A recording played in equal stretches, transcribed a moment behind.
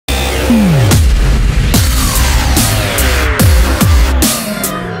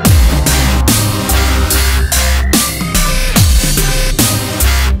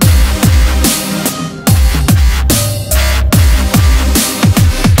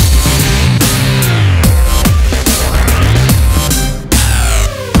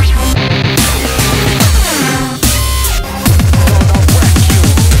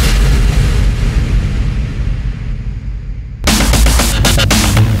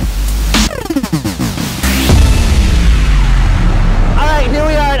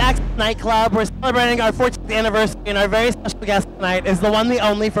Nightclub. We're celebrating our 14th anniversary, and our very special guest tonight is the one, the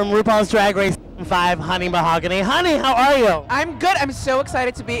only, from RuPaul's Drag Race Season 5, Honey Mahogany. Honey, how are you? I'm good. I'm so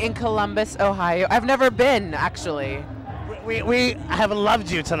excited to be in Columbus, Ohio. I've never been, actually. We have loved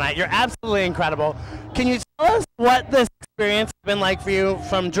you tonight. You're absolutely incredible. Can you tell us what this experience has been like for you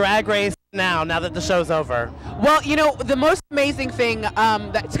from Drag Race now that the show's over? Well, you know, the most amazing thing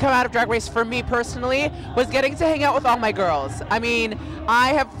that's come out of Drag Race for me personally was getting to hang out with all my girls. I mean, I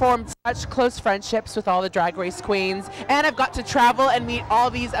have formed such close friendships with all the Drag Race queens, and I've got to travel and meet all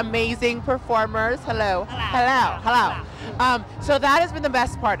these amazing performers. Hello. Hello. Hello. So that has been the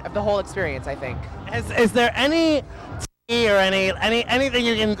best part of the whole experience, I think. Is there any tea or anything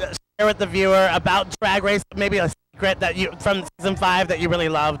you can share with the viewer about Drag Race, maybe a secret that you from season 5 that you really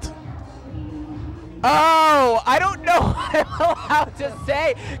loved? Oh, I don't know what I'm allowed to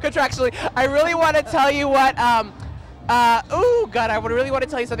say contractually. I really want to tell you what, oh God, I would really want to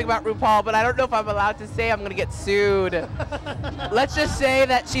tell you something about RuPaul, but I don't know if I'm allowed to say. I'm going to get sued. Let's just say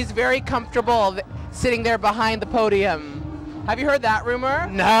that she's very comfortable sitting there behind the podium. Have you heard that rumor?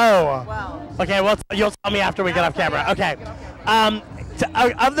 No. Well. Okay, well, you'll tell me after we get off camera. Okay.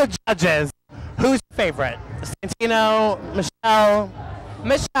 Of the judges, who's your favorite? Santino, Michelle?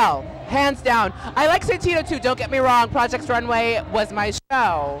 Michelle, hands down. I like Santino too, don't get me wrong. Project Runway was my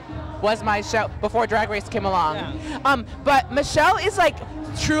show. Before Drag Race came along. Yeah. But Michelle is like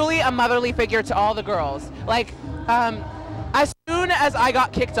truly a motherly figure to all the girls. Like, as soon as I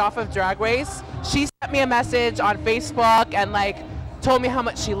got kicked off of Drag Race, she sent me a message on Facebook and like told me how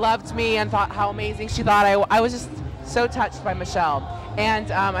much she loved me and thought how amazing she thought I was just so touched by Michelle.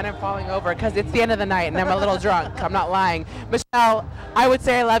 And I'm falling over because it's the end of the night and I'm a little drunk. I'm not lying. Michelle, I would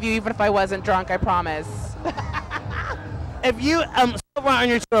say I love you even if I wasn't drunk, I promise. If you, so far on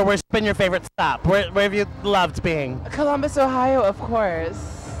your tour, where's been your favorite stop? Where have you loved being? Columbus, Ohio, of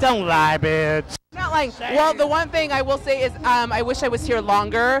course. Don't lie, bitch. Not lying. Well, the one thing I will say is I wish I was here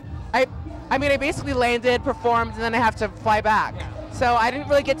longer. I mean, I basically landed, performed, and then I have to fly back. So I didn't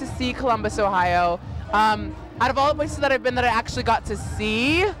really get to see Columbus, Ohio. Out of all the places that I've been that I actually got to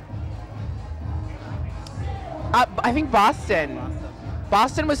see, I think Boston.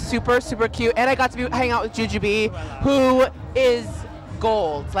 Boston was super, super cute, and I got to hang out with Jujubee, who is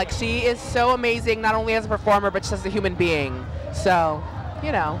gold. Like, she is so amazing, not only as a performer, but just as a human being. So,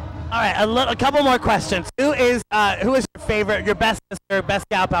 you know. All right, a couple more questions. Who is your favorite, your best sister, best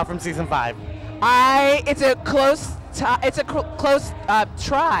gal pal from season 5? It's a close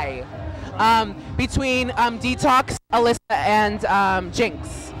try. Between Detox, Alyssa, and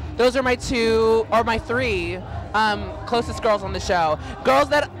Jinx. Those are my three closest girls on the show. Girls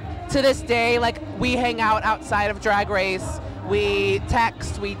that, to this day, like, we hang out outside of Drag Race. We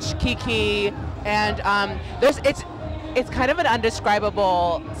text, we kiki, and it's kind of an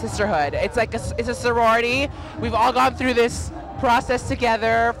undescribable sisterhood. It's like it's a sorority. We've all gone through this process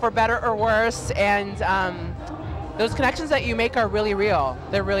together, for better or worse, and those connections that you make are really real.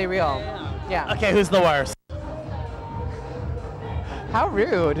 They're really real. Yeah. Okay, who's the worst? How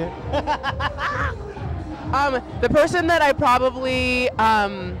rude. The person that I probably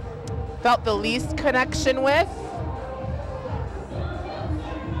felt the least connection with,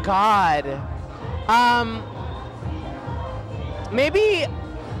 God. Maybe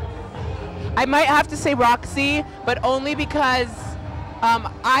I might have to say Roxy, but only because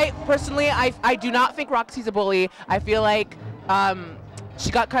I personally do not think Roxy's a bully. I feel like she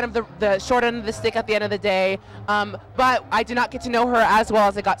got kind of the short end of the stick at the end of the day, but I did not get to know her as well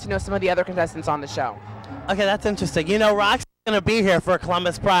as I got to know some of the other contestants on the show. Okay, that's interesting. You know, Roxy's going to be here for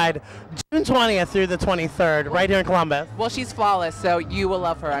Columbus Pride June 20th through the 23rd, right here in Columbus. Well, she's flawless, so you will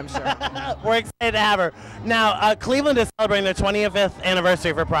love her, I'm sure. We're excited to have her. Now, Cleveland is celebrating their 25th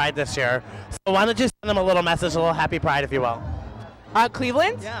anniversary for Pride this year, so why don't you send them a little message, a little happy Pride, if you will.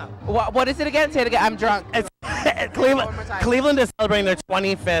 Cleveland? Yeah. What is it again? Say it again. I'm drunk. Cleveland is celebrating their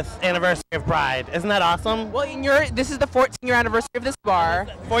 25th anniversary of Pride. Isn't that awesome? Well, this is the 14th-year anniversary of this bar.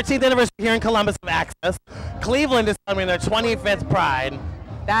 14th anniversary here in Columbus of Access. Cleveland is celebrating their 25th Pride.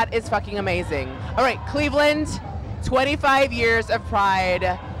 That is fucking amazing. All right, Cleveland, 25 years of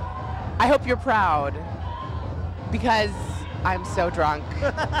Pride. I hope you're proud, because I'm so drunk.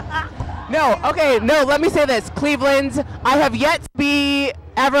 No, let me say this. Cleveland, I have yet to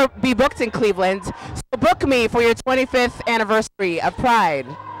ever be booked in Cleveland, so book me for your 25th anniversary of Pride,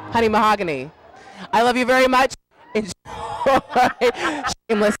 Honey Mahogany. I love you very much. Enjoy.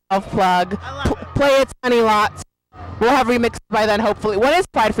 Shameless self-plug. Play it, Honey, lots. We'll have remixed by then, hopefully. When is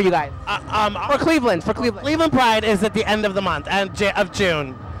Pride for you guys? For Cleveland. Cleveland Pride is at the end of the month, of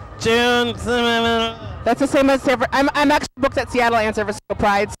June. June. That's the same as I'm actually booked at Seattle and San Francisco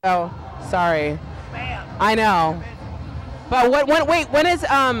Pride, so sorry. I know. But when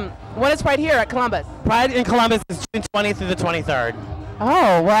is Pride here at Columbus? Pride in Columbus is June 20th through the 23rd.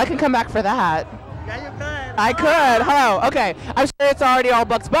 Oh, well, I can come back for that. Yeah, you could. I could. Hello. Okay. I'm sure it's already all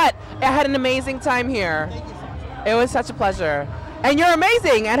booked, but I had an amazing time here. Thank you so much. It was such a pleasure. And you're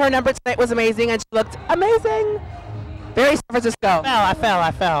amazing. And her number tonight was amazing, and she looked amazing. Very San Francisco. I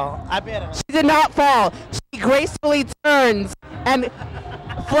fell. I bit her. She did not fall. She gracefully turns and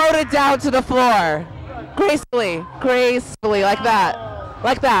floated down to the floor. Gracefully, like that.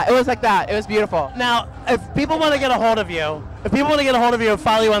 Like that. It was like that. It was beautiful. Now, if people want to get a hold of you,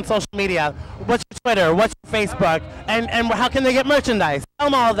 follow you on social media, what's your Twitter, what's your Facebook, and how can they get merchandise? Tell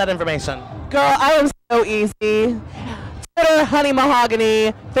them all of that information. Girl, I am so easy. Twitter, Honey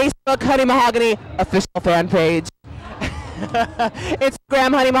Mahogany. Facebook, Honey Mahogany. Official fan page.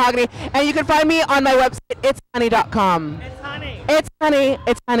 Instagram, Honey Mahogany. And you can find me on my website, itshoney.com. It's honey. It's honey.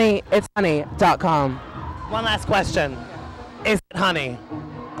 It's honey. It's honey.com. One last question. Is it honey?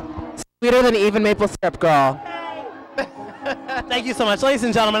 Sweeter than even maple syrup, girl. Thank you so much. Ladies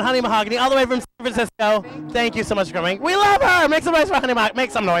and gentlemen, Honey Mahogany, all the way from San Francisco. Thank you so much for coming. We love her. Make some noise for Honey Mahogany.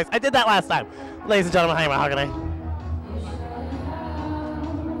 Make some noise. I did that last time. Ladies and gentlemen, Honey Mahogany.